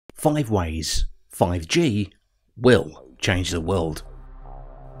5 ways 5G will change the world.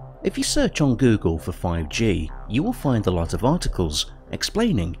 If you search on Google for 5G, you will find a lot of articles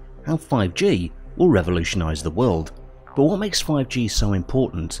explaining how 5G will revolutionize the world. But what makes 5G so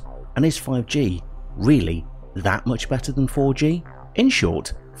important, and is 5G really that much better than 4G? In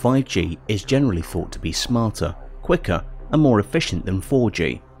short, 5G is generally thought to be smarter, quicker and more efficient than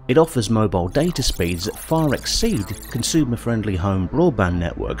 4G. It offers mobile data speeds that far exceed consumer-friendly home broadband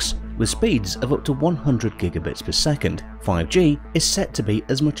networks, with speeds of up to 100 gigabits per second. 5G is set to be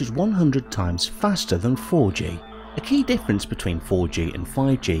as much as 100 times faster than 4G. A key difference between 4G and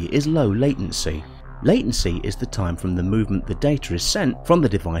 5G is low latency. Latency is the time from the moment the data is sent from the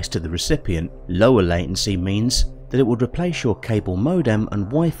device to the recipient. Lower latency means that it would replace your cable modem and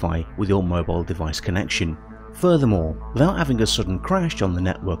Wi-Fi with your mobile device connection. Furthermore, without having a sudden crash on the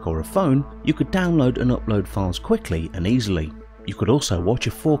network or a phone, you could download and upload files quickly and easily. You could also watch a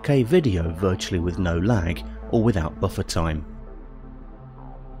 4K video virtually with no lag or without buffer time.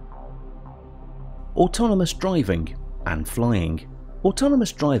 Autonomous driving and flying.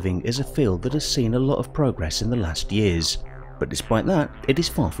 Autonomous driving is a field that has seen a lot of progress in the last years, but despite that, it is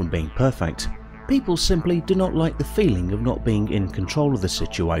far from being perfect. People simply do not like the feeling of not being in control of the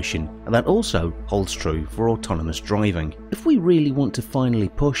situation, and that also holds true for autonomous driving. If we really want to finally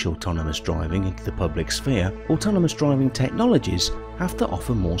push autonomous driving into the public sphere, autonomous driving technologies have to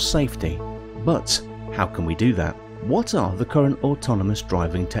offer more safety. But how can we do that? What are the current autonomous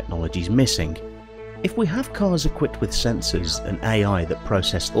driving technologies missing? If we have cars equipped with sensors and AI that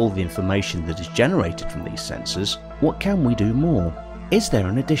process all the information that is generated from these sensors, what can we do more? Is there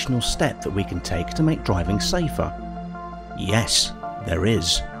an additional step that we can take to make driving safer? Yes, there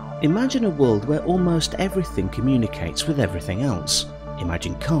is. Imagine a world where almost everything communicates with everything else.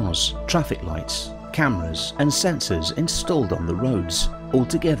 Imagine cars, traffic lights, cameras and sensors installed on the roads, all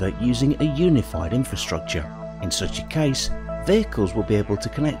together using a unified infrastructure. In such a case, vehicles will be able to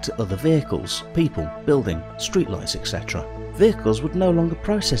connect to other vehicles, people, buildings, streetlights, etc. Vehicles would no longer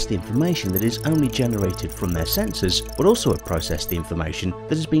process the information that is only generated from their sensors, but also would process the information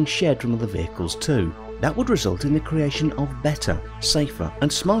that is being shared from other vehicles too. That would result in the creation of better, safer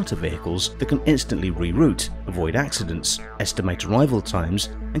and smarter vehicles that can instantly reroute, avoid accidents, estimate arrival times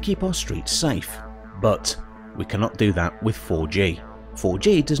and keep our streets safe. But we cannot do that with 4G.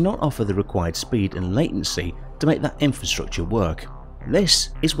 4G does not offer the required speed and latency to make that infrastructure work.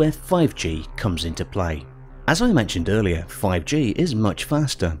 This is where 5G comes into play. As I mentioned earlier, 5G is much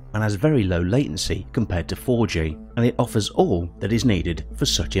faster and has very low latency compared to 4G, and it offers all that is needed for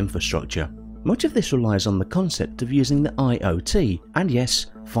such infrastructure. Much of this relies on the concept of using the IoT, and yes,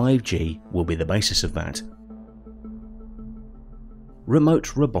 5G will be the basis of that.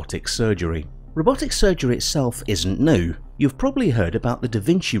 Remote robotic surgery. Robotic surgery itself isn't new. You've probably heard about the Da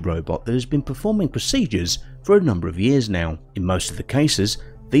Vinci robot that has been performing procedures for a number of years now. In most of the cases,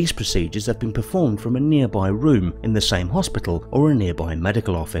 these procedures have been performed from a nearby room in the same hospital or a nearby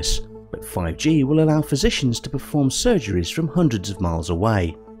medical office. But 5G will allow physicians to perform surgeries from hundreds of miles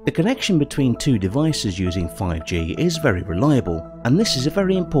away. The connection between two devices using 5G is very reliable, and this is a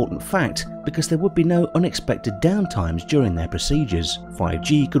very important fact because there would be no unexpected downtimes during their procedures.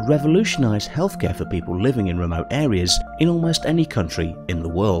 5G could revolutionize healthcare for people living in remote areas in almost any country in the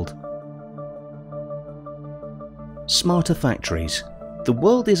world. Smarter factories. The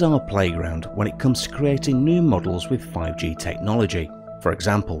world is our playground when it comes to creating new models with 5G technology. For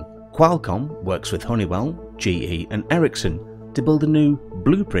example, Qualcomm works with Honeywell, GE and Ericsson to build a new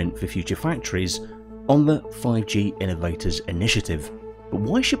blueprint for future factories on the 5G Innovators Initiative. But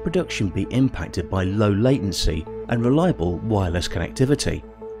why should production be impacted by low latency and reliable wireless connectivity?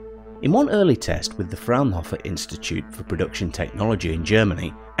 In one early test with the Fraunhofer Institute for Production Technology in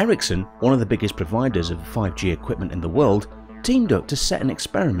Germany, Ericsson, one of the biggest providers of 5G equipment in the world, teamed up to set an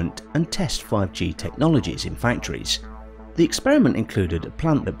experiment and test 5G technologies in factories. The experiment included a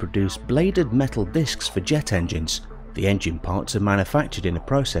plant that produced bladed metal discs for jet engines. The engine parts are manufactured in a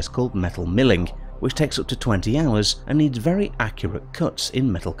process called metal milling, which takes up to 20 hours and needs very accurate cuts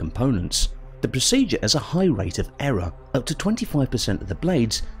in metal components. The procedure has a high rate of error. Up to 25% of the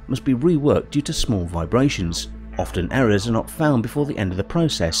blades must be reworked due to small vibrations. Often errors are not found before the end of the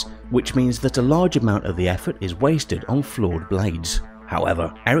process, which means that a large amount of the effort is wasted on flawed blades.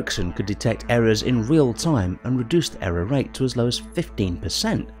 However, Ericsson could detect errors in real time and reduce the error rate to as low as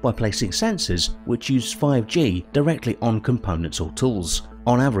 15% by placing sensors which use 5G directly on components or tools.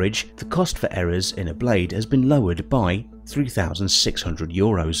 On average, the cost for errors in a blade has been lowered by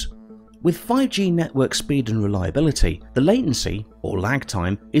 €3,600. With 5G network speed and reliability, the latency, or lag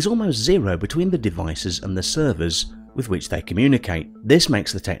time, is almost zero between the devices and the servers. with which they communicate. This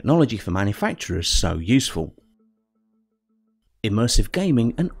makes the technology for manufacturers so useful. Immersive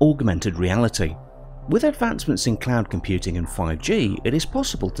gaming and augmented reality. With advancements in cloud computing and 5G, it is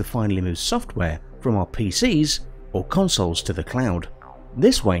possible to finally move software from our PCs or consoles to the cloud.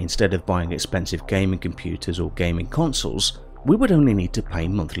 This way, instead of buying expensive gaming computers or gaming consoles, we would only need to pay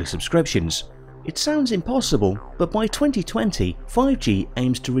monthly subscriptions. It sounds impossible, but by 2020, 5G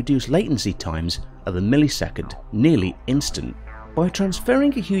aims to reduce latency times of a millisecond, nearly instant. By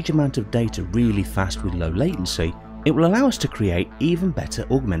transferring a huge amount of data really fast with low latency, it will allow us to create even better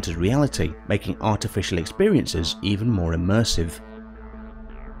augmented reality, making artificial experiences even more immersive.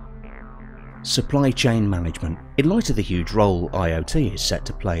 Supply chain management. In light of the huge role IoT is set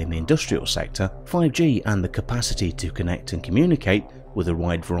to play in the industrial sector, 5G and the capacity to connect and communicate with a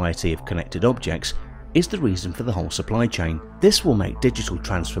wide variety of connected objects is the reason for the whole supply chain. This will make digital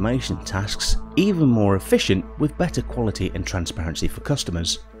transformation tasks even more efficient with better quality and transparency for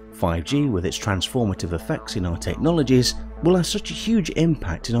customers. 5G, with its transformative effects in our technologies, will have such a huge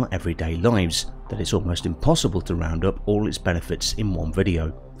impact in our everyday lives that it's almost impossible to round up all its benefits in one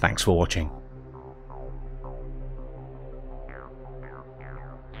video. Thanks for watching.